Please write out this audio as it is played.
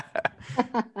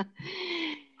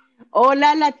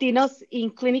Hola, Latinos in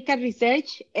Clinical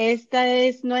Research. Esta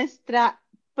es nuestra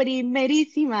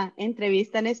primerísima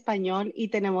entrevista en español y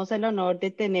tenemos el honor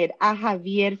de tener a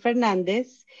Javier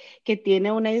Fernández, que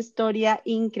tiene una historia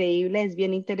increíble, es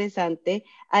bien interesante,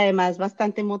 además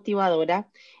bastante motivadora.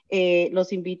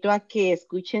 Los invito a que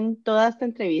escuchen toda esta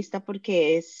entrevista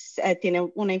porque tiene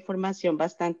una información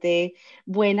bastante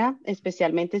buena,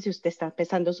 especialmente si usted está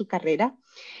empezando su carrera.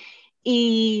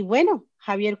 Y bueno,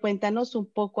 Javier, cuéntanos un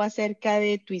poco acerca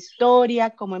de tu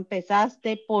historia, cómo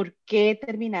empezaste, por qué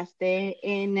terminaste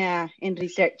en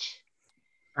research.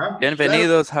 Claro.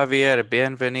 Bienvenidos, Javier,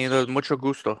 bienvenidos, mucho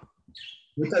gusto.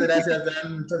 Muchas gracias,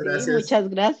 Dan. Muchas Sí, gracias. muchas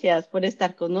gracias por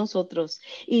estar con nosotros.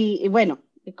 Y bueno,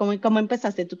 ¿cómo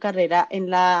empezaste tu carrera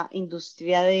en la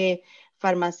industria de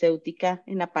farmacéutica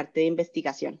en la parte de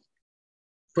investigación?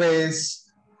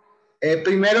 Pues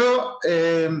primero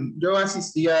yo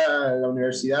asistí a la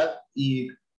universidad y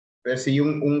recibí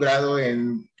un grado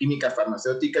en química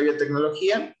farmacéutica y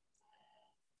biotecnología.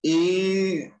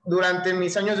 Y durante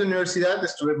mis años de universidad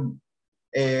estuve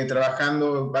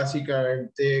trabajando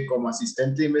básicamente como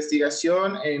asistente de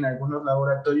investigación en algunos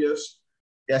laboratorios,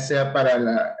 ya sea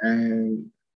para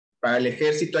el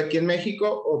ejército aquí en México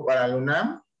o para la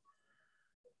UNAM.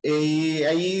 Y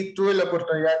ahí tuve la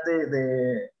oportunidad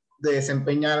de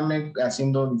desempeñarme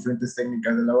haciendo diferentes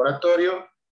técnicas de laboratorio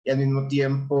y al mismo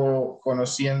tiempo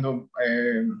conociendo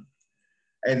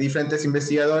diferentes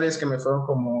investigadores que me fueron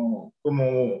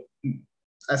como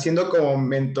haciendo como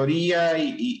mentoría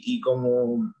y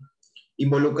como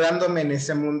involucrándome en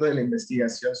ese mundo de la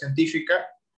investigación científica.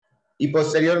 Y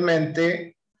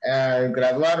posteriormente, al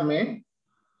graduarme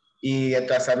y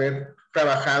tras haber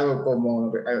trabajado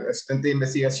como asistente de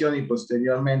investigación y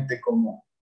posteriormente como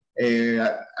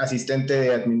asistente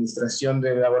de administración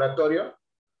de laboratorio,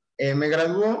 me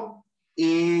graduó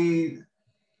y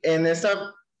en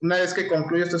una vez que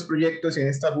concluyo estos proyectos y en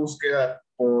esta búsqueda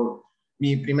por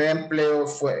mi primer empleo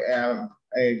fue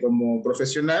como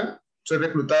profesional, soy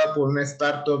reclutada por una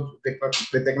startup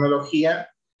de tecnología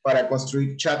para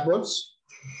construir chatbots,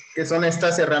 que son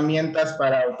estas herramientas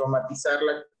para automatizar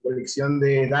la colección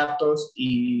de datos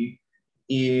y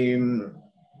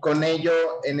con ello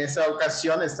en esa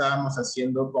ocasión estábamos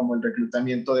haciendo como el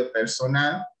reclutamiento de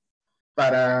personal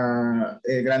para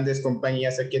grandes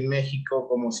compañías aquí en México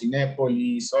como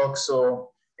Cinépolis,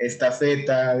 Oxxo,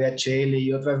 Estafeta, DHL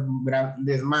y otras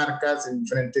grandes marcas en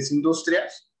diferentes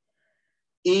industrias.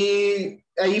 Y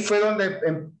ahí fue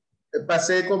donde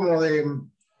pasé como de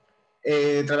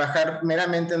trabajar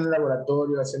meramente en un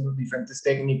laboratorio haciendo diferentes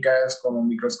técnicas como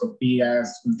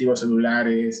microscopías, cultivos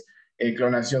celulares,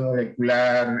 clonación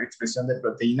molecular, expresión de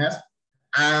proteínas,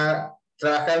 a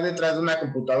trabajar detrás de una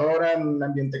computadora en un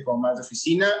ambiente como más de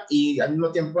oficina y al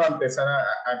mismo tiempo a empezar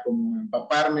a como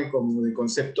empaparme como de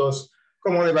conceptos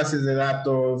como de bases de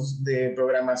datos, de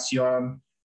programación,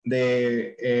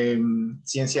 de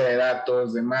ciencia de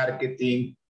datos, de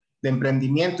marketing, de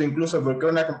emprendimiento incluso, porque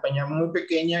era una compañía muy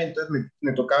pequeña, entonces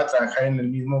me tocaba trabajar en el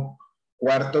mismo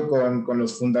cuarto con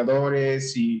los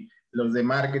fundadores y los de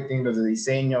marketing, los de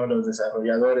diseño, los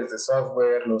desarrolladores de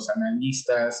software, los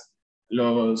analistas,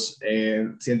 los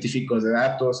científicos de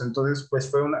datos. Entonces, pues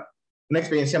fue una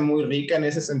experiencia muy rica en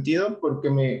ese sentido, porque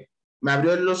me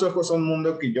abrió los ojos a un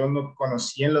mundo que yo no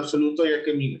conocía en lo absoluto, ya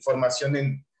que mi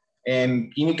formación en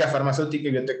química farmacéutica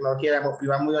y biotecnología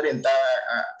iba muy orientada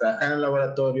a trabajar en el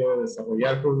laboratorio,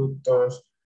 desarrollar productos,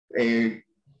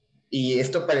 y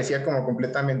esto parecía como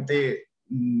completamente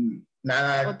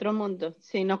nada. Otro mundo,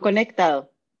 sí, no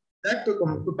conectado. Exacto,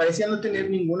 como que parecía no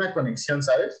tener ninguna conexión,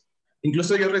 ¿sabes?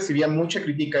 Incluso yo recibía mucha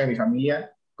crítica de mi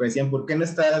familia, que decían, ¿por qué no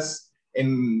estás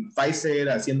en Pfizer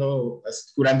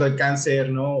curando el cáncer,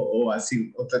 ¿no? O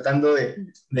así, o tratando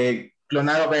de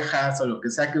clonar ovejas o lo que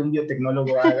sea que un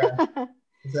biotecnólogo haga.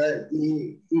 O sea,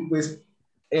 y pues,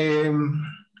 eh,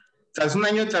 tras un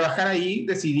año de trabajar ahí,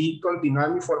 decidí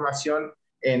continuar mi formación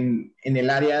en el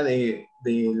área de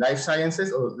Life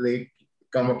Sciences o de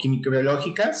como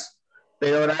químico-biológicas,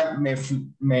 pero ahora me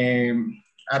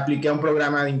apliqué a un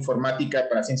programa de informática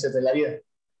para ciencias de la vida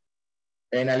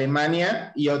en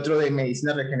Alemania y otro de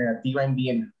medicina regenerativa en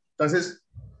Viena. Entonces,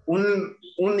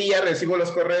 un día recibo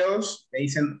los correos, me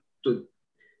dicen,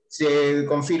 se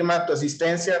confirma tu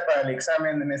asistencia para el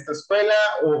examen en esta escuela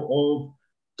o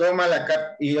toma la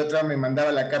carta, y otra me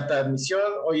mandaba la carta de admisión,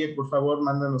 oye, por favor,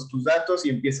 mándanos tus datos y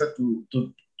empieza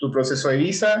tu proceso de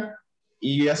visa.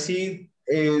 Y así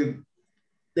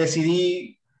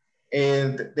decidí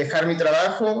dejar mi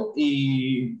trabajo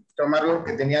y tomar lo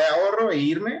que tenía de ahorro e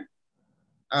irme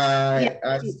a, ¿Y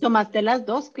a tomaste las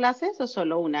dos clases o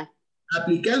solo una?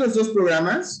 apliqué a los dos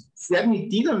programas, fui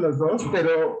admitido en los dos,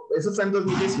 pero eso fue en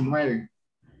 2019.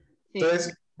 Sí.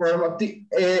 Entonces, por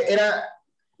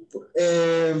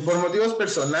motivos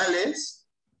personales,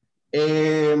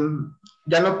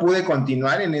 ya no pude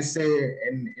continuar en esa.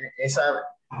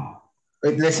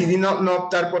 Decidí no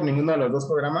optar por ninguno de los dos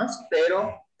programas,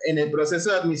 pero en el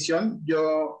proceso de admisión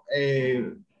yo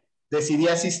decidí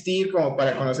asistir como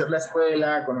para conocer la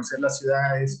escuela, conocer las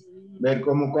ciudades, ver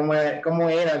cómo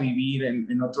era vivir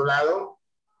en otro lado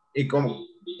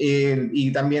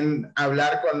y también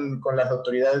hablar con las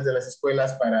autoridades de las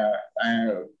escuelas para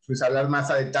pues hablar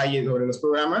más a detalle sobre los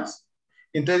programas.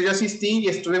 Entonces yo asistí y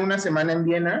estuve una semana en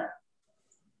Viena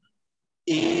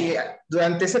y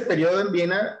durante ese periodo en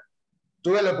Viena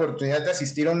tuve la oportunidad de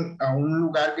asistir a un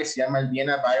lugar que se llama el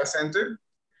Vienna Biocenter,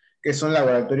 que es un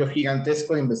laboratorio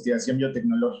gigantesco de investigación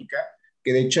biotecnológica,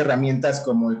 que de hecho herramientas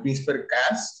como el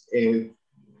CRISPR-Cas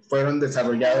fueron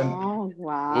desarrolladas. Oh,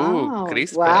 wow,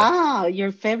 CRISPR. wow,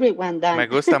 your favorite one, Dan. Me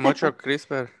gusta mucho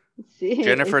CRISPR. Sí,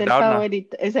 Jennifer Doudna.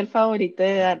 es el favorito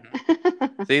de Dan.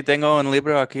 Sí, tengo un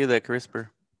libro aquí de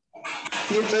CRISPR.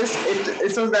 Sí, entonces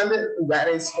estos grandes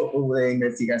lugares de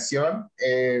investigación,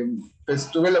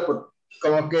 pues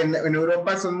como que en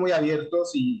Europa son muy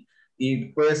abiertos y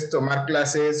puedes tomar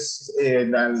clases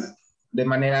de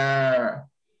manera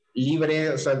libre,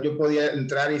 o sea, yo podía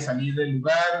entrar y salir del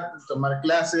lugar, tomar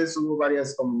clases, hubo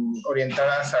varias como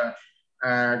orientadas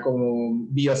a como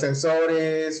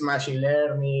biosensores, machine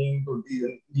learning,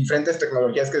 diferentes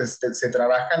tecnologías que se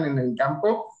trabajan en el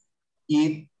campo.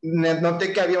 Y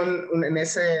noté que había en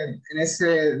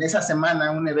esa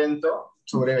semana un evento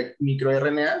sobre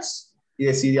microRNAs y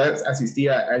decidí asistir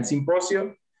al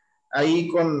simposio. Ahí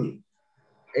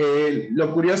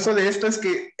lo curioso de esto es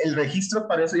que el registro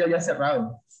para eso ya había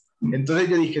cerrado. Entonces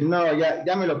yo dije, no,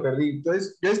 ya me lo perdí.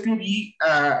 Entonces yo escribí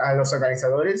a los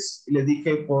organizadores y les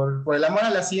dije, por el amor a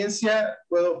la ciencia,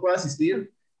 ¿puedo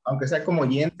asistir? Aunque sea como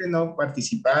oyente, ¿no?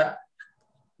 Participar.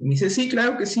 Y me dice, sí,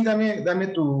 claro que sí, dame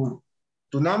tu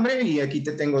nombre y aquí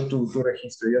te tengo tu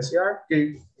registro. Y yo decía,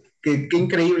 qué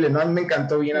increíble, ¿no? A mí me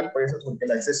encantó bien por eso, porque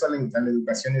el acceso a la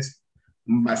educación es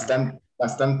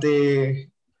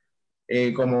bastante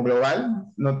como global.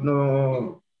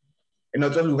 En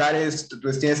otros lugares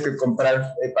pues tienes que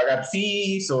pagar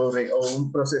fees o un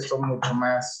proceso mucho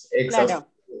más exhaustivo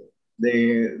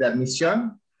de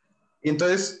admisión. Y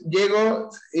entonces llego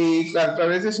y a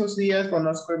través de esos días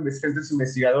conozco diferentes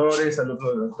investigadores,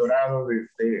 alumnos de doctorado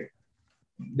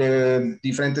de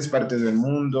diferentes partes del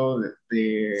mundo,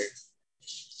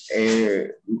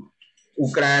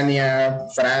 Ucrania,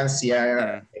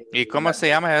 Francia. ¿Y cómo se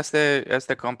llama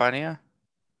esta compañía?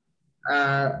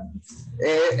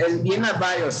 El Vienna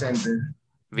Biocenter.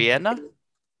 ¿Viena?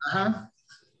 Ajá.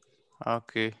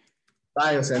 Ok.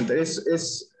 Biocenter.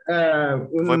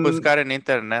 Voy a buscar en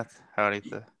internet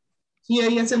ahorita. Sí,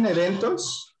 ahí hacen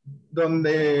eventos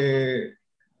donde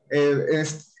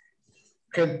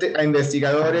a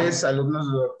investigadores,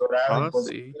 alumnos de doctorado y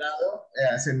postdoctorado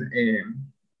hacen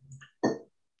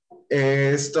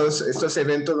estos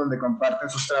eventos donde comparten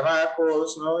sus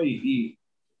trabajos, ¿no? Y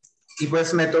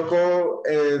pues me tocó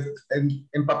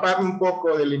empaparme un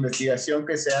poco de la investigación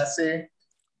que se hace,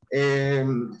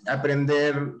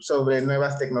 aprender sobre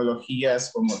nuevas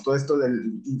tecnologías, como todo esto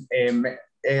del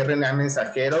RNA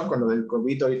mensajero, con lo del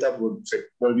COVID ahorita se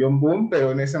volvió un boom,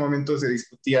 pero en ese momento se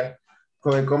discutía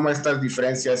sobre cómo estas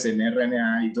diferencias en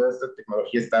RNA y toda esta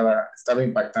tecnología estaba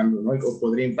impactando, ¿no? O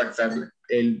podría impactar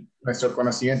nuestro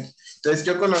conocimiento. Entonces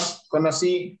yo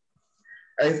conocí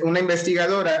a una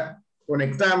investigadora,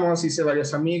 conectamos, hice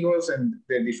varios amigos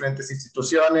de diferentes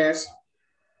instituciones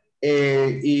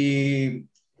y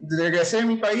regresé a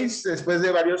mi país después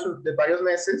de varios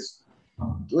meses.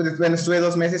 Bueno, estuve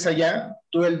 2 meses allá.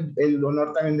 Tuve el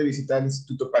honor también de visitar el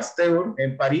Instituto Pasteur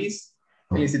en París,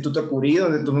 el Instituto Curie,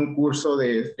 donde tuve un curso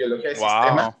de biología de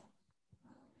sistema.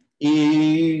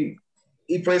 Y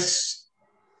pues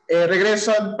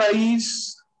regreso al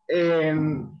país.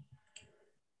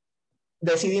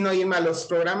 Decidí no irme a los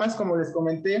programas, como les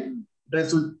comenté.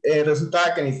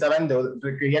 Resultaba que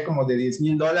requería como de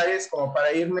 $10,000 como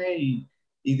para irme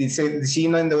y decidí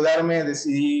no endeudarme,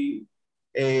 decidí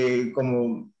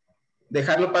como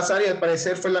dejarlo pasar y al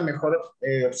parecer fue la mejor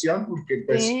opción porque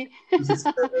pues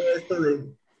todo esto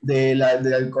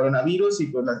del coronavirus y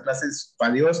pues las clases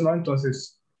para Dios, ¿no?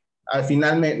 Entonces al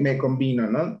final me convino,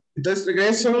 ¿no? Entonces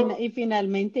regreso. Y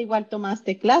finalmente igual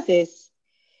tomaste clases.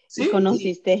 Sí, y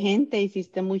conociste gente,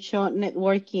 hiciste mucho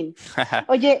networking.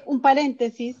 Oye, un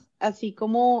paréntesis, así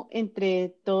como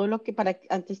entre todo lo que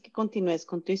antes que continúes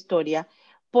con tu historia,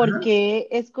 ¿por qué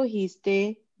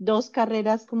escogiste dos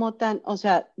carreras como tan, o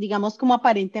sea, digamos como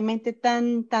aparentemente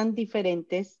tan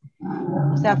diferentes.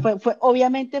 O sea,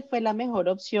 obviamente fue la mejor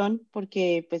opción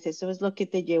porque pues eso es lo que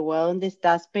te llevó a donde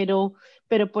estás, pero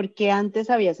 ¿por qué antes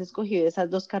habías escogido esas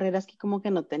dos carreras que como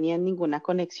que no tenían ninguna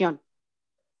conexión?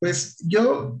 Pues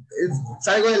yo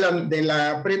salgo de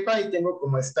la prepa y tengo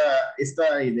como esta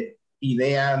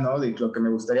idea, ¿no? De lo que me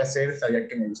gustaría hacer. Sabía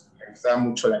que me gustaba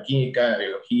mucho la química, la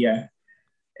biología,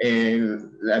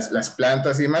 las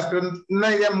plantas y demás, pero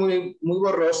una idea muy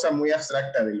borrosa, muy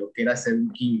abstracta de lo que era ser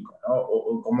un químico, ¿no?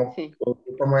 Sí, O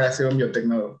cómo era ser un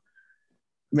biotecnólogo.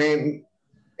 Me,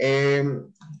 eh,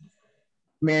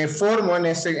 Me formo en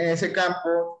ese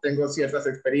campo, tengo ciertas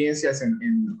experiencias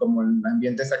como en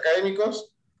ambientes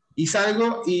académicos y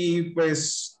salgo y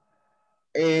pues,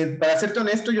 para serte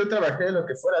honesto, yo trabajé de lo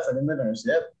que fuera saliendo de la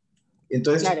universidad.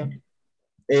 Entonces, claro.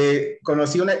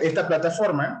 conocí esta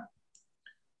plataforma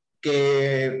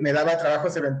que me daba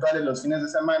trabajos eventuales los fines de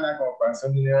semana, como para hacer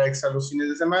un dinero extra los fines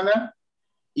de semana.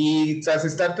 Y tras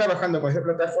estar trabajando con esa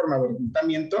plataforma de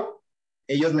reclutamiento,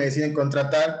 ellos me deciden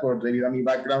contratar debido a mi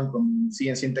background con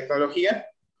ciencia y tecnología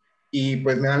y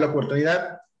pues me dan la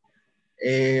oportunidad.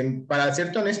 Para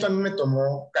serte honesto, a mí me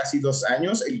tomó casi 2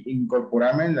 años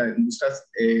incorporarme en la industria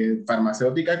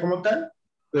farmacéutica como tal,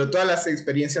 pero todas las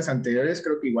experiencias anteriores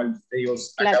creo que igual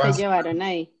ellos Las acaban. se llevaron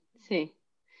ahí. Sí.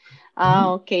 Ujú.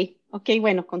 Ok, ok,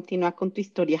 bueno, continúa con tu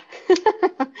historia.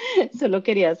 Solo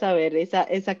quería saber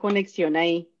esa conexión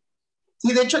ahí.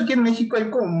 Sí, de hecho aquí en México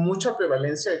hay como mucha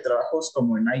prevalencia de trabajos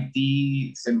como en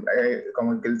IT,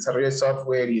 como el desarrollo de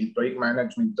software y el project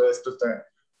management, todo esto está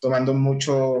tomando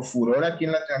mucho furor aquí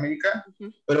en Latinoamérica,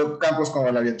 Ujú. pero campos como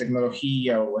la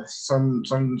biotecnología o así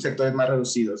son sectores más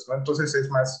reducidos, ¿no? Entonces es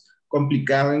más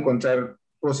complicado encontrar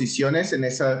posiciones en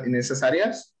esas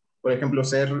áreas. Por ejemplo,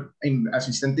 ser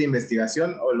asistente de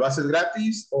investigación, o lo haces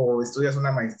gratis o estudias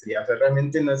una maestría. O sea,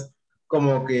 realmente no es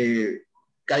como que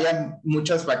haya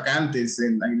muchas vacantes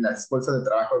en las bolsas de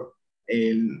trabajo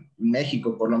en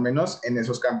México, por lo menos en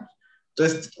esos campos.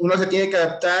 Entonces, uno se tiene que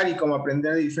adaptar y como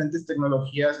aprender de diferentes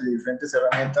tecnologías y de diferentes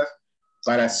herramientas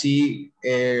para así,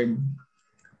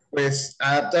 pues,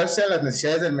 adaptarse a las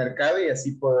necesidades del mercado y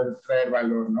así poder traer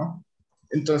valor, ¿no?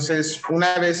 Entonces,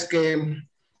 una vez que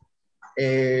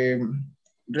eh,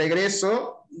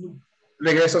 regreso,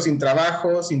 regreso sin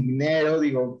trabajo, sin dinero,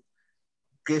 digo,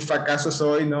 qué fracaso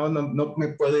soy, no me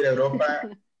puedo ir a Europa.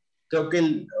 Creo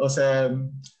que, o sea,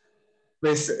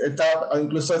 pues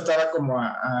incluso estaba como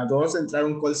a dos de entrar a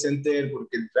un call center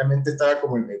porque realmente estaba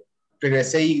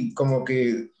regresé y como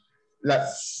que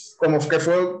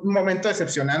fue un momento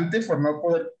decepcionante por no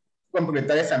poder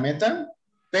completar esa meta,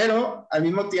 pero al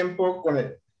mismo tiempo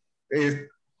eh,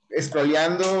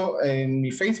 scrolleando en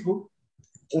mi Facebook,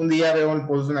 un día veo un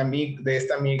post de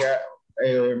esta amiga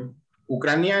eh,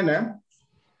 ucraniana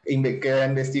que era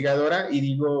investigadora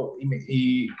y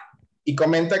y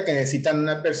comenta que necesitan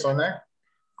una persona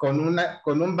con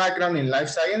un background en life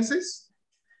sciences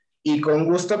y con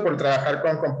gusto por trabajar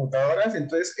con computadoras.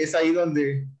 Entonces es ahí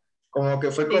donde como que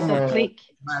fue Hizo como clic.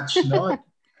 match, ¿no?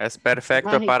 Es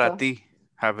perfecto para Mágico. ti,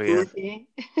 Javier. Sí.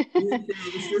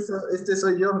 Este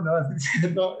soy yo, ¿no?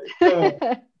 No, como,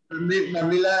 mandé,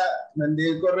 mandé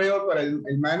el correo para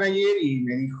el manager y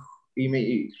me dijo,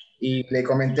 y le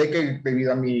comenté que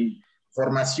debido a mi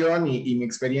formación y mi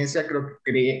experiencia, creo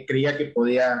que creía que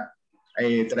podía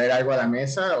traer algo a la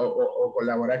mesa o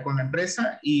colaborar con la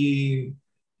empresa. Y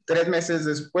 3 meses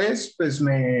después, pues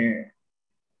me,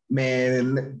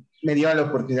 me dio la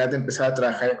oportunidad de empezar a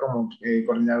trabajar como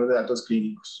coordinador de datos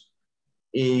clínicos.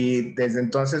 Y desde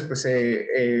entonces, pues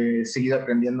he seguido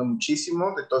aprendiendo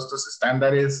muchísimo de todos estos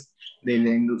estándares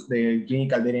del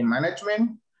Clinical Data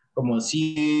Management, como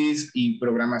CIS y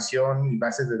programación y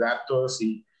bases de datos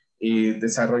y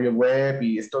desarrollo web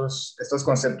y estos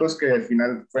conceptos que al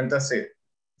final de cuentas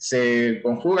se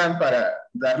conjugan para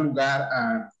dar lugar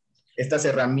a estas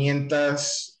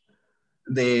herramientas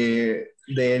de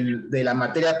la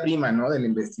materia prima, ¿no? De la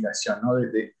investigación, ¿no?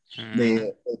 Mm,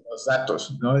 De los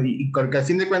datos, ¿no? Y porque al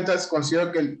fin de cuentas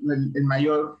considero que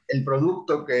el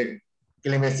producto que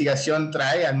la investigación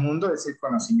trae al mundo es el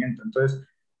conocimiento. Entonces,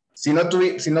 si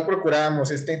no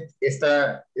procurábamos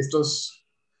estos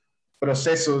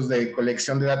procesos de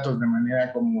colección de datos de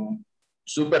manera como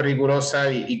súper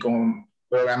rigurosa y como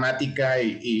programática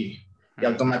y ujú.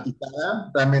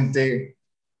 automatizada, realmente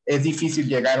es difícil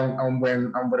llegar a un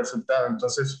buen resultado.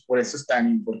 Entonces, por eso es tan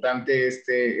importante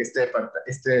este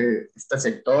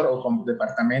sector o como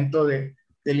departamento de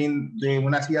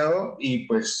un afiliado y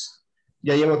pues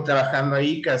ya llevo trabajando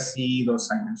ahí casi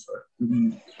 2 años.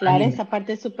 Claro, esa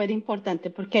parte es súper importante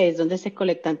porque es donde se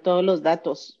colectan todos los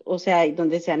datos, o sea, y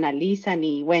donde se analizan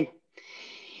y bueno.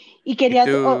 Y ¿Y quería,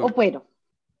 tu, bueno,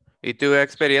 y tu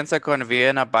experiencia con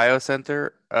Vienna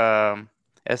Biocenter,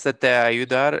 este te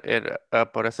ayudar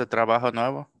por ese trabajo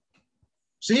nuevo?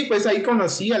 Sí, pues ahí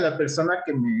conocí a la persona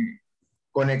que me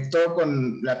conectó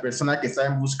con la persona que estaba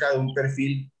en busca de un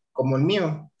perfil como el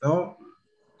mío, ¿no?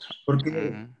 Porque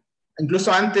Mm,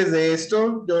 incluso antes de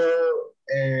esto, yo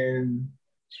eh,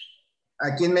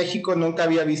 aquí en México nunca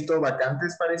había visto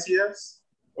vacantes parecidas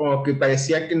o que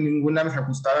parecía que ninguna me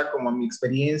ajustaba como a mi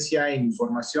experiencia y mi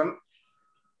formación.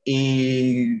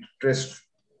 Y pues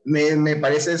me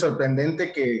parece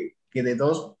sorprendente que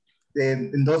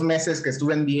en 2 meses que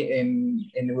estuve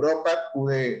en Europa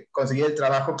pude conseguir el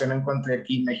trabajo que no encontré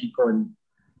aquí en México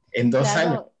en 2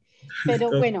 años. claro, pero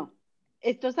bueno,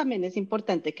 esto también es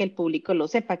importante que el público lo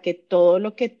sepa, que todo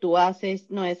lo que tú haces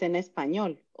no es en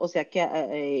español, o sea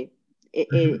que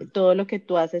todo lo que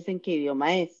tú haces en qué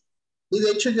idioma es. Y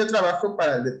de hecho yo trabajo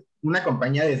para una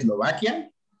compañía de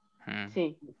Eslovaquia. mm.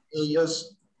 Sí.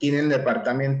 Ellos tienen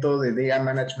departamento de Data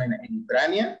Management en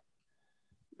Ucrania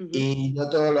Ujú. y yo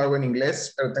todo lo hago en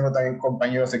inglés, pero tengo también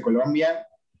compañeros de Colombia,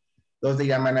 2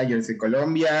 Data Managers de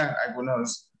Colombia,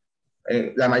 algunos,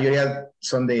 la mayoría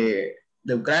son de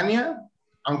Ucrania,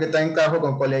 aunque también trabajo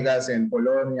con colegas en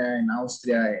Polonia, en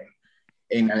Austria,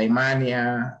 en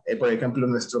Alemania. Por ejemplo,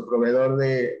 nuestro proveedor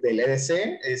del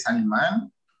EDC es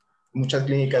alemán. Muchas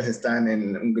clínicas están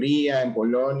en Hungría, en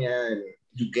Polonia, en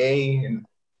UK, en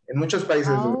muchos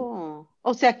países. Oh,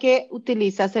 o sea que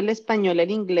utilizas el español,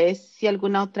 el inglés y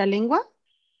alguna otra lengua.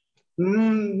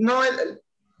 No,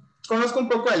 conozco un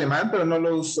poco de alemán, pero no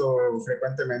lo uso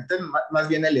frecuentemente. Más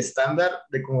bien el estándar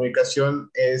de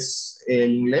comunicación es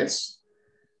el inglés.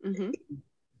 Ujú.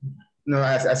 No,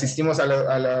 asistimos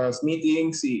a los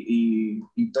meetings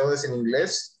y todo es en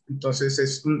inglés. Entonces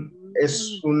es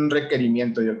Mm, un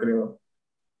requerimiento, yo creo,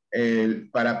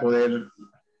 para poder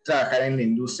trabajar en la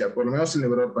industria, por lo menos en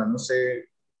Europa. No sé,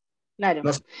 claro.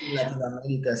 no sé si en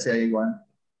Latinoamérica sea igual.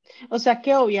 O sea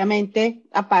que obviamente,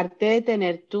 aparte de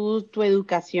tener tu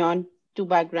educación, tu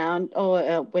background,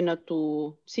 o bueno,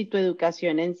 sí, tu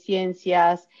educación en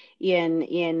ciencias y en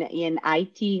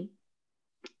IT,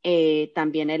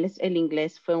 también el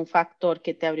inglés fue un factor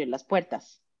que te abrió las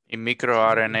puertas. Y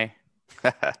microRNA.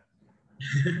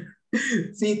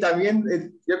 Sí, también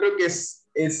yo creo que es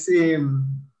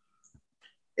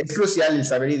crucial el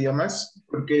saber idiomas,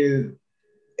 porque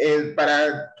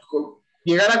para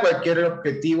llegar a cualquier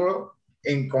objetivo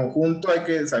en conjunto hay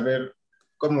que saber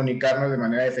comunicarnos de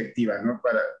manera efectiva, ¿no?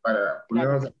 Para Claro.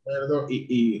 ponernos de acuerdo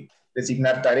y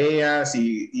designar tareas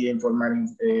y informar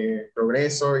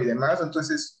progreso y demás.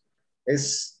 Entonces,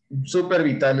 es súper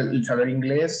vital el saber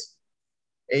inglés.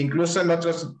 E incluso en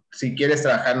otros, si quieres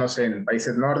trabajar, no sé, en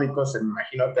países nórdicos, me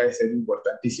imagino que debe ser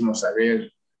importantísimo saber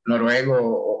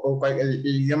noruego el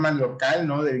idioma local,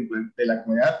 ¿no? De la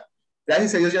comunidad.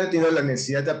 Gracias a Dios ya no he tenido la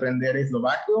necesidad de aprender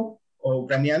eslovaco o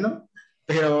ucraniano,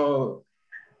 pero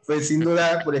pues sin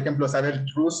duda, por ejemplo, saber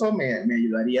ruso me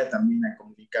ayudaría también a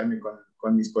comunicarme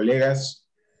con mis colegas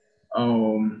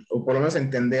o por lo menos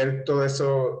entender todo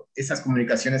eso, esas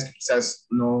comunicaciones que quizás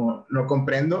no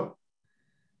comprendo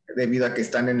debido a que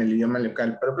están en el idioma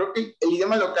local. Pero creo que el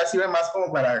idioma local sirve más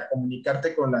como para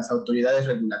comunicarte con las autoridades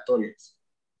regulatorias,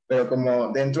 pero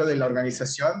como dentro de la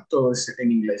organización todo es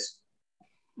en inglés.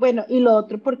 Bueno, y lo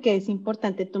otro, porque es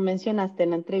importante, tú mencionaste en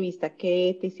la entrevista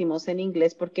que te hicimos en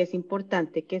inglés, porque es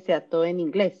importante que sea todo en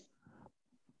inglés.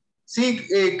 Sí,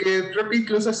 que creo que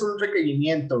incluso es un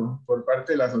requerimiento por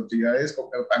parte de las autoridades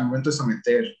al momento de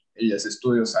someter los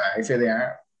estudios a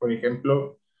FDA, por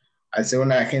ejemplo, al ser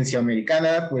una agencia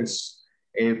americana, pues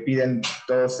piden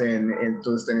todos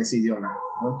todos en ese idioma,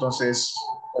 ¿no? Entonces,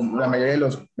 como la mayoría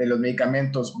de los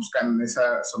medicamentos buscan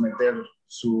someter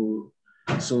su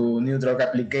New Drug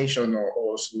Application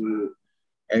o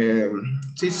eh,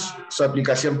 sí, su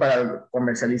aplicación para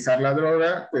comercializar la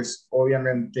droga, pues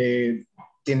obviamente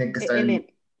tiene que estar El en...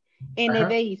 Ajá,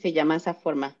 NDI se llama esa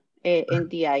forma,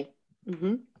 NDI.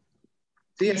 Ujú.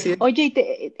 sí, así es. Oye,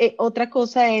 y otra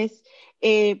cosa es,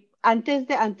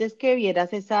 antes que vieras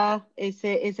ese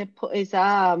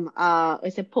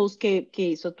post que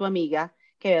hizo tu amiga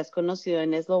que habías conocido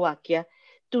en Eslovaquia,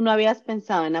 ¿tú no habías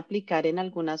pensado en aplicar en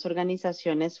algunas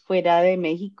organizaciones fuera de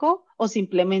México o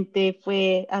simplemente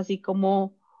fue así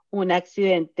como un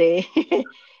accidente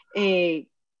eh,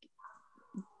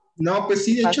 No, pues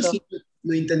sí, que de hecho sí, pasó?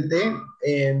 lo intenté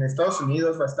en Estados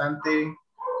Unidos bastante,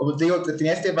 como te digo, que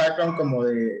tenía este background como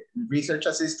de Research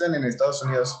Assistant en Estados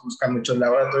Unidos, buscan muchos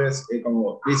laboratorios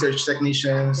como Research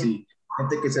Technicians y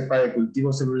gente que sepa de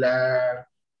cultivo celular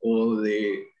o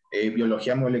de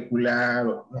biología molecular,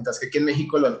 mientras que aquí en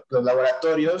México los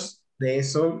laboratorios de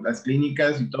eso, las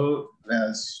clínicas y todo,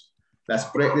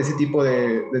 de ese tipo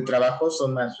de trabajos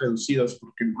son más reducidos,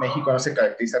 porque México no se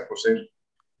caracteriza por ser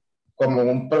como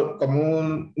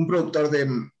un productor de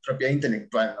propiedad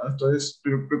intelectual, ¿no? Entonces,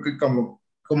 creo que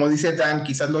como dice Dan,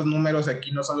 quizás los números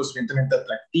aquí no son lo suficientemente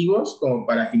atractivos como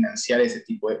para financiar ese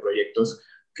tipo de proyectos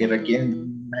que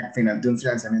requieren de un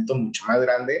financiamiento mucho más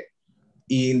grande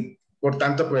y por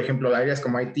tanto, por ejemplo, áreas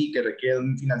como IT que requieren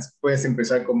un financiamiento, puedes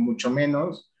empezar con mucho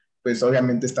menos, pues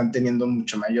obviamente están teniendo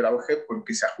mucho mayor auge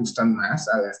porque se ajustan más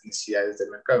a las necesidades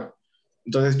del mercado.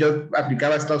 Entonces yo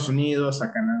aplicaba a Estados Unidos,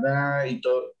 a Canadá y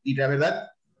todo, y la verdad,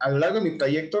 a lo largo de mi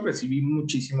trayecto recibí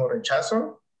muchísimo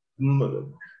rechazo.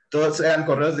 Todos eran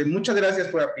correos de muchas gracias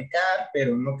por aplicar,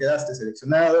 pero no quedaste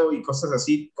seleccionado y cosas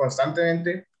así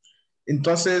constantemente.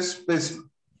 Entonces, pues,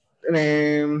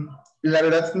 eh, la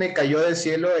verdad me cayó del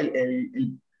cielo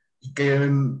el que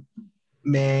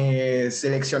me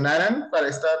seleccionaran para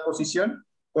esta posición,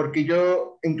 porque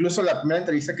yo, incluso la primera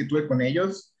entrevista que tuve con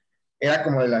ellos, era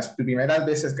como de las primeras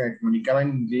veces que me comunicaba en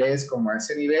inglés como a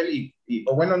ese nivel,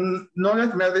 o bueno, no las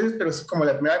primeras veces, pero sí como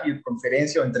la primera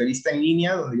conferencia o entrevista en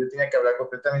línea donde yo tenía que hablar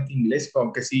completamente inglés,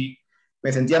 como que sí,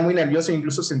 me sentía muy nervioso,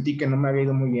 incluso sentí que no me había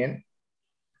ido muy bien.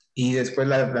 Y después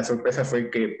la sorpresa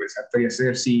fue que, pues, a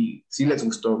parecer sí les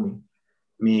gustó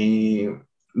mi,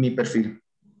 mi perfil.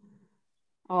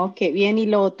 Ok, bien. Y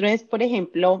lo otro es, por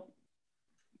ejemplo,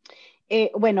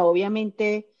 bueno,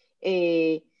 obviamente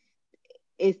eh,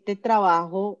 este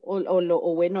trabajo,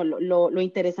 o bueno, lo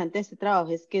interesante de este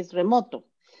trabajo es que es remoto.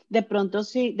 De pronto,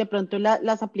 sí, de pronto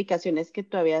las aplicaciones que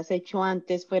tú habías hecho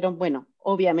antes fueron, bueno,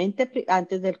 obviamente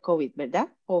antes del COVID, ¿verdad?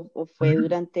 O fue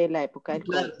durante la época del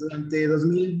Claro, COVID. durante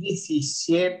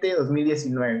 2017,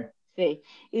 2019. Sí,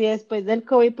 y después del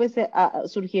COVID, pues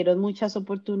surgieron muchas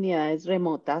oportunidades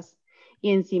remotas y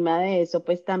encima de eso,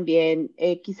 pues también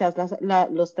quizás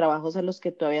los trabajos a los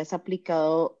que tú habías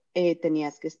aplicado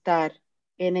tenías que estar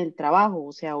en el trabajo,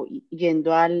 o sea,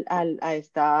 yendo a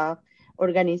esta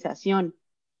organización.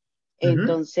 Ujú.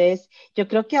 Entonces, yo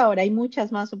creo que ahora hay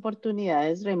muchas más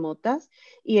oportunidades remotas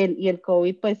y el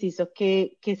COVID pues hizo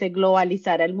que se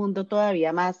globalizara el mundo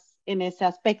todavía más en ese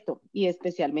aspecto y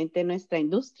especialmente en nuestra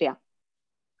industria.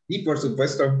 Y por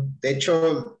supuesto, de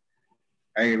hecho,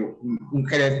 hay un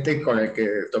gerente con el que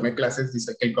tomé clases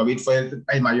dice que el COVID fue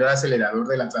el mayor acelerador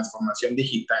de la transformación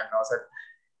digital, ¿no? O sea,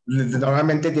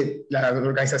 normalmente las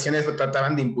organizaciones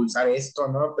trataban de impulsar esto,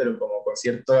 ¿no? Pero como con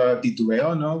cierto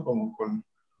titubeo, ¿no?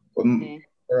 Sí.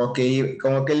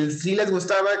 Como que sí les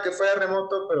gustaba que fuera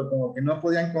remoto, pero como que no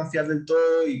podían confiar del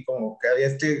todo y como que había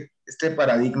este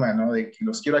paradigma, ¿no? De que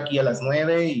los quiero aquí a las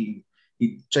 9 y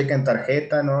chequen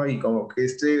tarjeta, ¿no? Y como que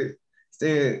este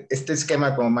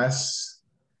esquema como más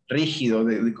rígido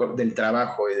del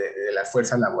trabajo y de la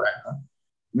fuerza laboral, ¿no?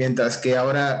 Mientras que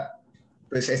ahora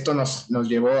pues esto nos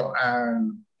llevó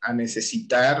a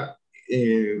necesitar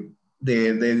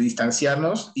de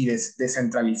distanciarnos y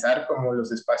descentralizar como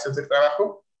los espacios de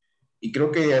trabajo. Y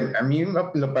creo que a mí en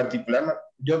lo particular,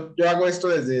 yo hago esto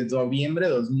desde noviembre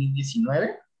de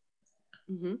 2019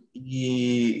 Ujú.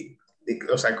 y,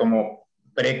 o sea, como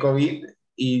pre-COVID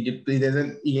y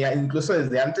incluso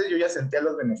desde antes yo ya sentía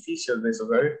los beneficios de eso,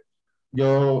 ¿sabes?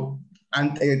 Yo,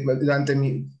 durante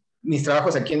mis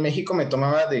trabajos aquí en México, me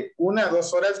tomaba de 1 a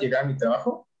 2 horas llegar a mi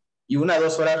trabajo y 1 a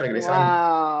 2 horas regresar a mi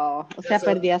trabajo. Wow, o sea, Eso,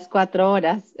 perdías 4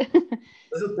 horas.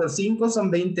 eso por 5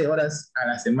 son 20 horas a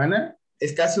la semana.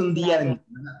 Es casi un día de mi Claro,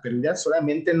 semana perdida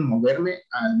solamente en moverme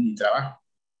a mi trabajo.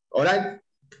 Ahora,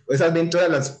 esas 20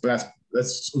 horas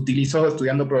las utilizo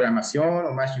estudiando programación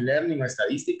o machine learning o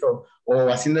estadística o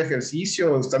haciendo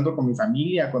ejercicio o estando con mi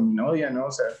familia, con mi novia, ¿no?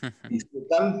 O sea,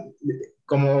 disfrutando,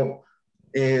 como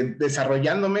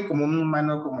desarrollándome como un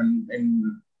humano como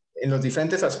en los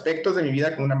diferentes aspectos de mi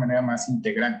vida con una manera más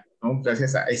integral, ¿no?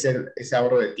 Gracias a ese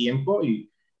ahorro de tiempo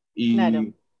claro.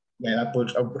 y me da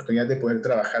oportunidad de poder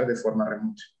trabajar de forma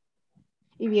remota.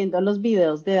 Y viendo los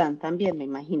videos de Dan también, me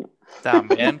imagino.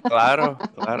 También, claro,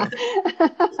 claro.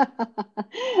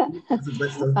 Por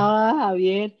supuesto. Ah,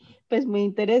 Javier, pues muy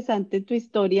interesante tu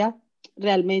historia.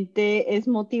 Realmente es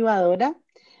motivadora.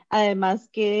 Además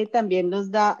que también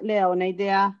le da una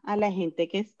idea a la gente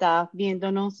que está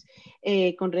viéndonos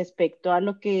con respecto a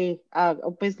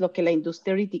pues lo que la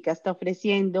industria ahorita está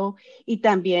ofreciendo y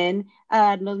también a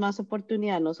darnos más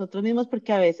oportunidad a nosotros mismos,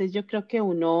 porque a veces yo creo que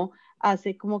uno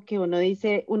hace como que uno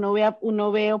dice, uno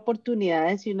ve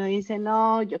oportunidades y uno dice,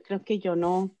 no, yo creo que yo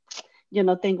no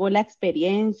tengo la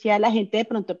experiencia. La gente de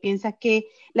pronto piensa que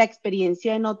la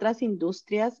experiencia en otras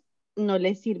industrias no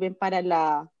les sirven para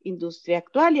la industria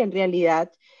actual y en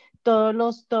realidad toda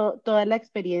la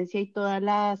experiencia y todas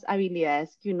las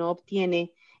habilidades que uno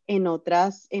obtiene en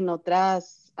otras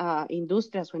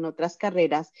industrias o en otras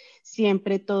carreras,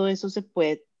 siempre todo eso se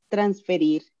puede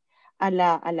transferir a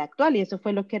la actual y eso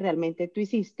fue lo que realmente tú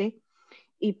hiciste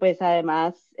y pues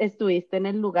además estuviste en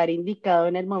el lugar indicado,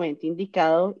 en el momento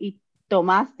indicado y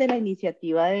tomaste la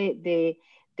iniciativa de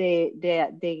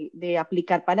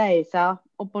aplicar para esa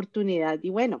oportunidad y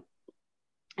bueno,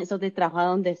 eso te trajo a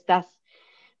donde estás.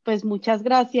 Pues muchas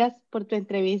gracias por tu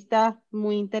entrevista,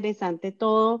 muy interesante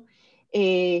todo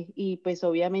y pues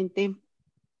obviamente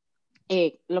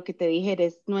lo que te dije,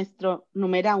 eres nuestro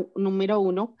número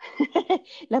uno,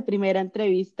 la primera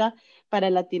entrevista para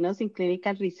Latinos in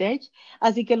Clinical Research.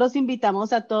 Así que los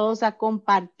invitamos a todos a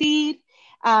compartir,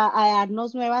 a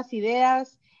darnos nuevas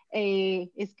ideas.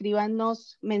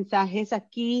 Escríbanos mensajes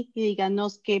aquí y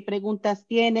díganos qué preguntas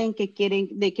tienen, qué quieren,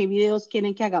 de qué videos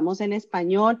quieren que hagamos en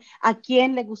español, a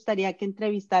quién le gustaría que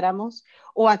entrevistáramos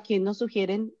o a quién nos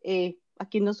sugieren, a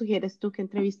quién nos sugieres tú que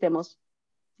entrevistemos,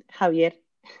 Javier.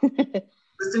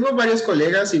 Pues tengo varios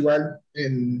colegas igual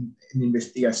en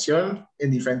investigación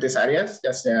en diferentes áreas,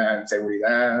 ya sea en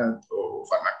seguridad o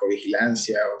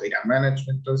farmacovigilancia o data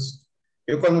management. Entonces,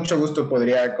 yo con mucho gusto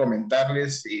podría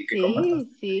comentarles y que compartan su Sí,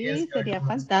 sí, experiencia, ver sería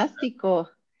cómo les ha fantástico.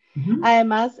 ido.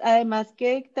 Además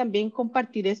que también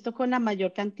compartir esto con la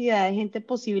mayor cantidad de gente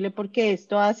posible, porque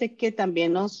esto hace que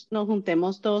también nos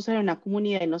juntemos todos en una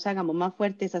comunidad y nos hagamos más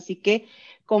fuertes. Así que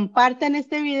compartan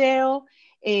este video,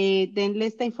 denle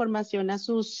esta información a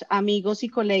sus amigos y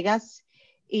colegas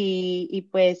y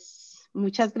pues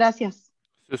muchas gracias.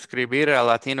 Suscribir a Ah,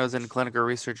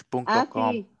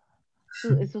 latinosinclinicalresearch.com. sí,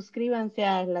 suscríbanse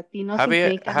a Javier,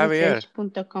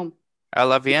 latinosynclinicalresearch.com. a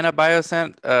la Vienna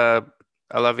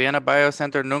a la Vienna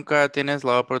Biocenter nunca tienes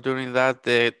la oportunidad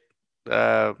de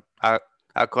uh, a,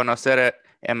 a conocer a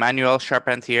Emmanuel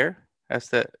Charpentier,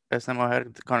 esta mujer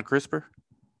con CRISPR.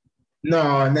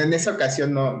 No, en esa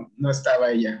ocasión no estaba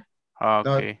ella. No,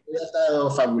 Okay. hubiera estado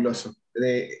fabuloso.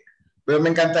 Pero me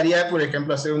encantaría, por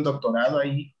ejemplo, hacer un doctorado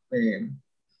ahí.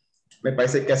 Me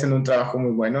parece que hacen un trabajo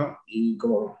muy bueno y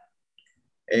como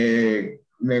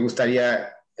me gustaría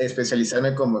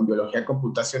especializarme como en biología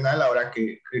computacional ahora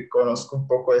que conozco un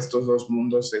poco estos dos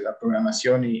mundos de la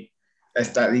programación y la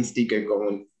estadística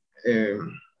eh,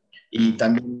 y Mm,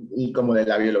 también y como de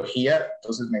la biología.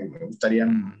 Entonces me gustaría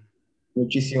mm,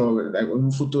 muchísimo en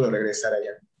un futuro regresar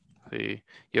allá. sí,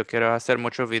 yo quiero hacer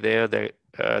muchos videos de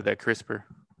CRISPR.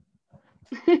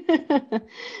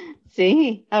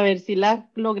 Sí, a ver si la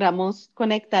logramos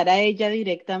conectar a ella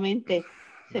directamente.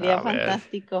 Sería A ver.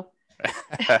 fantástico.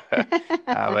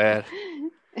 A ver.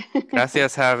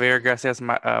 Gracias, Javier. Gracias,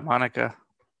 Mónica.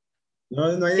 No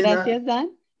hay Gracias,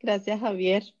 Dan. Gracias,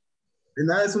 Javier. de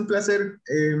nada, es un placer.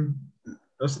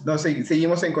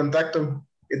 Seguimos en contacto.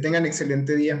 Que tengan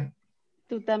excelente día.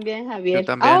 Tú también, Tú Javier.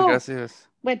 también, Oh, gracias.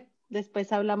 bueno,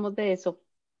 después hablamos de eso.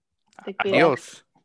 Te cuidas. Adiós.